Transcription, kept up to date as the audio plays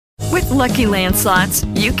Lucky Land Slots,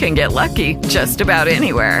 you can get lucky just about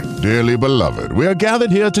anywhere. Dearly beloved, we are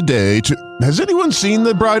gathered here today to... Has anyone seen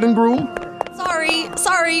the bride and groom?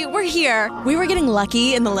 Sorry, we're here. We were getting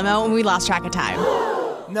lucky in the limo and we lost track of time.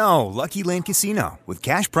 No, Lucky Land Casino, with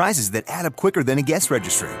cash prizes that add up quicker than a guest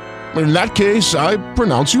registry. In that case, I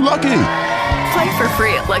pronounce you lucky. Play for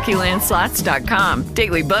free at LuckyLandSlots.com.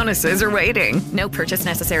 Daily bonuses are waiting. No purchase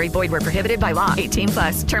necessary. Void where prohibited by law.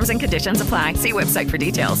 18+. Terms and conditions apply. See website for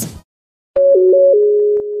details.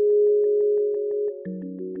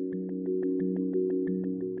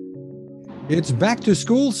 It's back to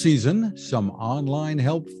school season. Some online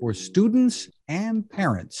help for students and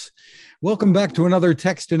parents. Welcome back to another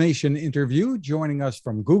Techstination interview. Joining us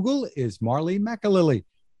from Google is Marley McAlilly.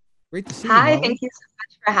 Great to see you, Hi, Marley. thank you so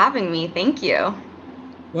much for having me. Thank you.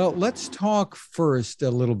 Well, let's talk first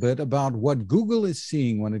a little bit about what Google is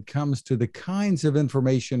seeing when it comes to the kinds of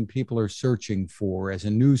information people are searching for as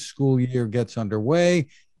a new school year gets underway,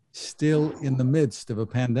 still in the midst of a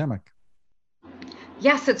pandemic.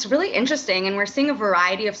 Yes, it's really interesting, and we're seeing a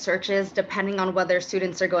variety of searches depending on whether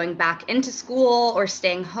students are going back into school or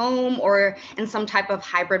staying home or in some type of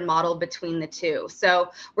hybrid model between the two. So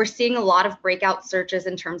we're seeing a lot of breakout searches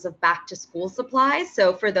in terms of back to school supplies.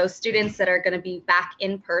 So for those students that are going to be back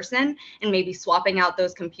in person and maybe swapping out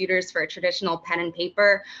those computers for a traditional pen and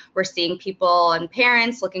paper, we're seeing people and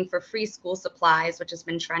parents looking for free school supplies, which has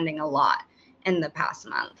been trending a lot in the past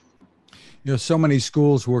month. You know, so many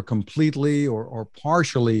schools were completely or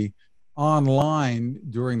partially online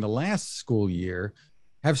during the last school year.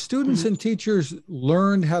 Have students and teachers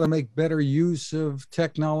learned how to make better use of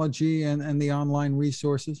technology and the online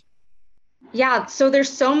resources? Yeah, so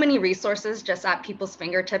there's so many resources just at people's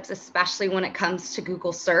fingertips, especially when it comes to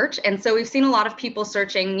Google search. And so we've seen a lot of people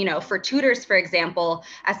searching, for tutors, for example,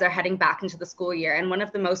 as they're heading back into the school year. And one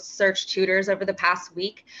of the most searched tutors over the past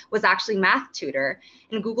week was actually Math Tutor.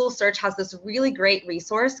 And Google search has this really great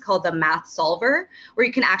resource called the Math Solver, where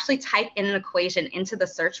you can actually type in an equation into the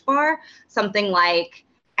search bar, something like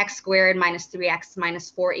x squared minus 3x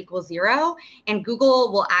minus 4 equals 0. And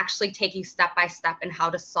Google will actually take you step by step in how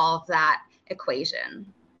to solve that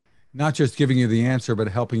equation. Not just giving you the answer, but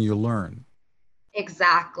helping you learn.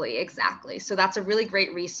 Exactly. So that's a really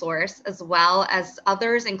great resource, as well as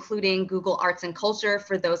others, including Google Arts and Culture.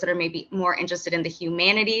 For those that are maybe more interested in the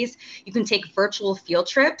humanities, you can take virtual field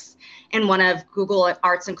trips in one of Google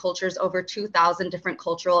Arts and Culture's over 2,000 different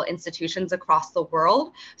cultural institutions across the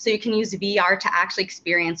world. So you can use VR to actually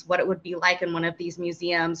experience what it would be like in one of these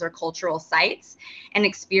museums or cultural sites and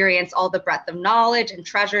experience all the breadth of knowledge and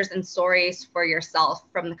treasures and stories for yourself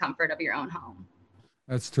from the comfort of your own home.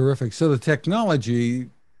 That's terrific. So the technology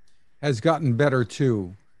has gotten better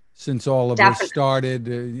too since all of Definitely. this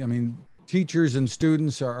started. Teachers and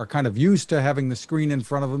students are kind of used to having the screen in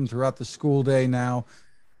front of them throughout the school day now,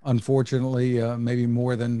 unfortunately, maybe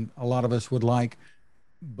more than a lot of us would like,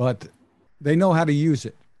 but they know how to use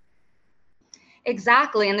it.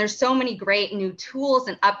 Exactly. And there's so many great new tools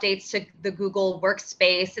and updates to the Google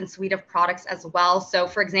Workspace and suite of products as well. So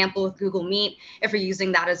for example, with Google Meet, if you're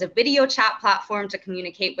using that as a video chat platform to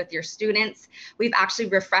communicate with your students, we've actually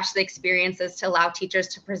refreshed the experiences to allow teachers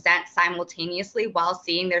to present simultaneously while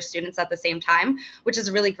seeing their students at the same time, which is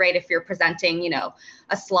really great if you're presenting,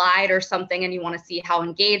 a slide or something and you want to see how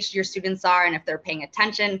engaged your students are and if they're paying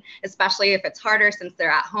attention, especially if it's harder since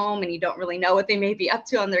they're at home and you don't really know what they may be up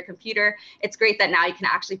to on their computer. It's great that now you can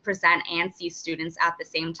actually present and see students at the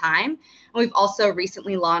same time. And we've also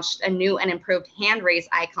recently launched a new and improved hand raise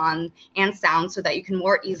icon and sound so that you can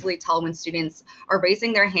more easily tell when students are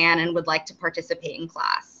raising their hand and would like to participate in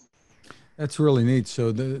class. That's really neat.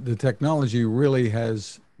 So the technology really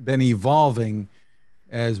has been evolving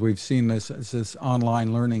as we've seen this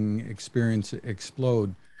online learning experience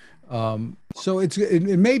explode. So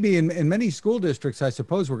it may be in many school districts, I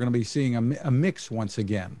suppose we're going to be seeing a mix once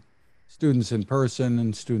again. Students in person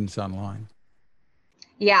and students online.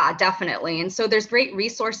 Yeah, definitely. And so there's great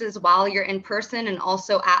resources while you're in person and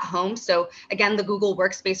also at home. So again, the Google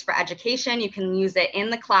Workspace for Education, you can use it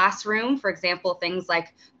in the classroom. For example, things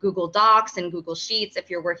like Google Docs and Google Sheets.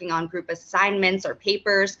 If you're working on group assignments or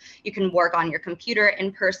papers, you can work on your computer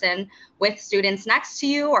in person with students next to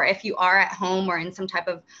you. Or if you are at home or in some type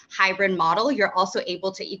of hybrid model, you're also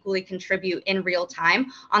able to equally contribute in real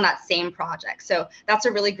time on that same project. So that's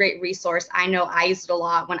a really great resource. I know I used it a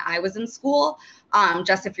lot when I was in school.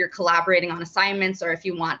 Just if you're collaborating on assignments or if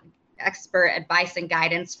you want expert advice and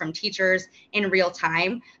guidance from teachers in real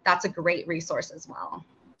time, that's a great resource as well.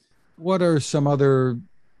 What are some other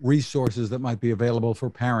resources that might be available for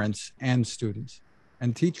parents and students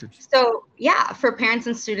and teachers? So Yeah, for parents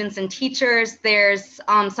and students and teachers, there's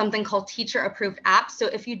something called teacher approved apps. So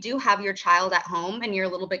if you do have your child at home and you're a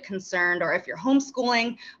little bit concerned, or if you're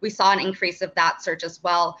homeschooling, we saw an increase of that search as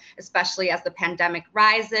well, especially as the pandemic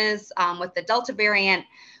rises with the Delta variant.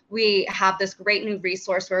 We have this great new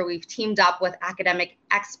resource where we've teamed up with academic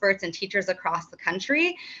experts and teachers across the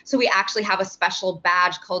country. So we actually have a special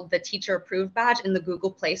badge called the Teacher Approved badge in the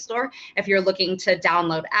Google Play Store. If you're looking to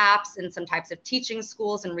download apps and some types of teaching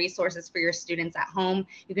schools and resources for your students at home,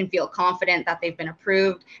 you can feel confident that they've been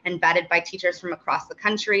approved and vetted by teachers from across the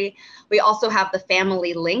country. We also have the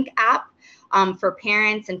Family Link app. For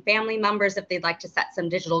parents and family members, if they'd like to set some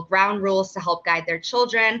digital ground rules to help guide their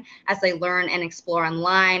children as they learn and explore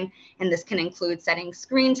online. And this can include setting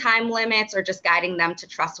screen time limits or just guiding them to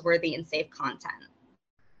trustworthy and safe content.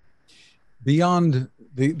 Beyond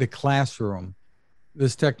the classroom,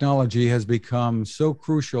 this technology has become so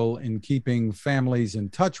crucial in keeping families in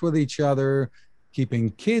touch with each other, keeping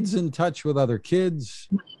kids in touch with other kids.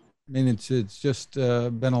 I mean, it's just been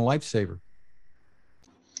a lifesaver.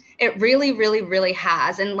 It really, really, really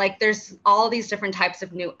has. And like there's all these different types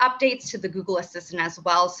of new updates to the Google Assistant as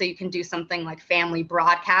well. So you can do something like family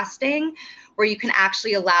broadcasting, where you can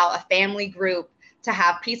actually allow a family group to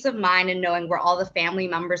have peace of mind and knowing where all the family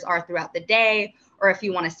members are throughout the day. Or if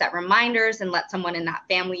you want to set reminders and let someone in that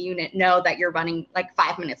family unit know that you're running like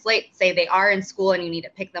 5 minutes late, say they are in school and you need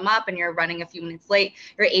to pick them up and you're running a few minutes late,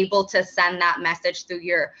 you're able to send that message through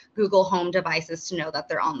your Google Home devices to know that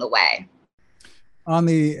they're on the way. On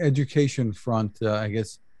the education front, I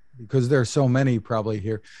guess, because there are so many probably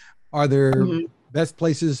here, are there best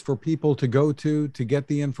places for people to go to get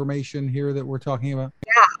the information here that we're talking about?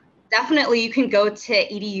 Yeah, definitely. You can go to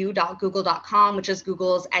edu.google.com, which is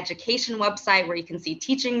Google's education website, where you can see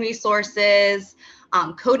teaching resources,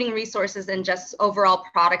 coding resources, and just overall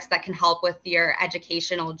products that can help with your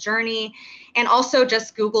educational journey. And also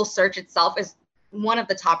just Google search itself is one of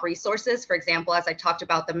the top resources. For example, as I talked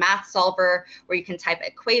about, the math solver, where you can type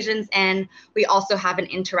equations in. We also have an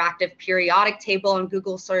interactive periodic table in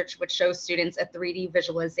Google search, which shows students a 3D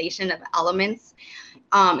visualization of elements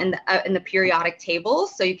in the periodic table.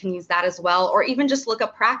 So you can use that as well, or even just look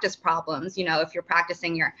up practice problems. You know, if you're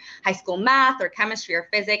practicing your high school math or chemistry or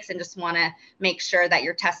physics and just want to make sure that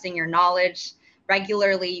you're testing your knowledge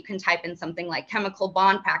regularly, you can type in something like chemical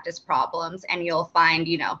bond practice problems and you'll find,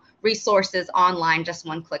 resources online just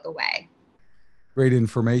one click away. Great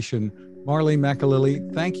information. Marley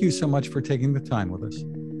McAlilly, thank you so much for taking the time with us.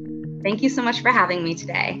 Thank you so much for having me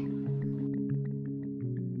today.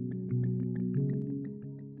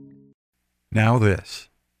 Now this.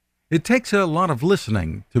 It takes a lot of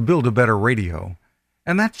listening to build a better radio,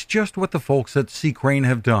 and that's just what the folks at C. Crane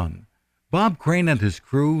have done. Bob Crane and his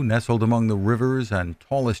crew, nestled among the rivers and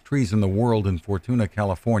tallest trees in the world in Fortuna,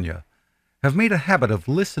 California, have made a habit of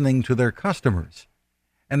listening to their customers.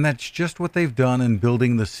 And that's just what they've done in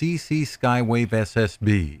building the CC Skywave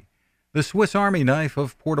SSB, the Swiss Army knife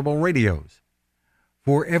of portable radios.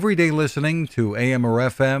 For everyday listening to AM or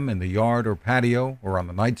FM in the yard or patio or on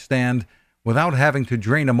the nightstand, without having to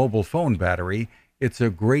drain a mobile phone battery, it's a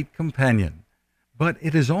great companion. But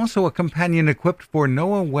it is also a companion equipped for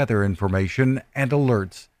NOAA weather information and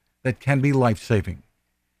alerts that can be life-saving.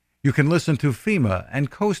 You can listen to FEMA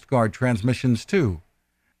and Coast Guard transmissions too.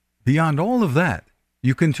 Beyond all of that,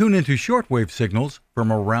 you can tune into shortwave signals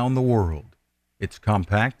from around the world. It's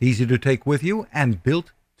compact, easy to take with you, and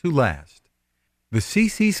built to last. The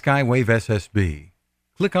CC Skywave SSB.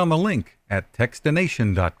 Click on the link at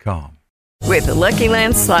Techstination.com. With the Lucky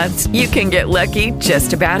Land Slots, you can get lucky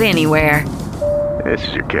just about anywhere. This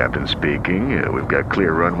is your captain speaking. We've got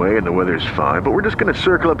clear runway and the weather's fine, but we're just going to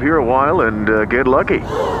circle up here a while and get lucky.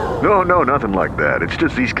 No, nothing like that. It's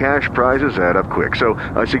just these cash prizes add up quick. So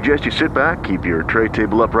I suggest you sit back, keep your tray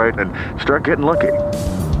table upright, and start getting lucky.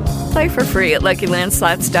 Play for free at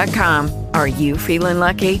LuckyLandSlots.com. Are you feeling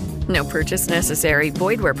lucky? No purchase necessary.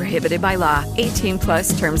 Void where prohibited by law.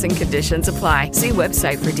 18+ terms and conditions apply. See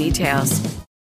website for details.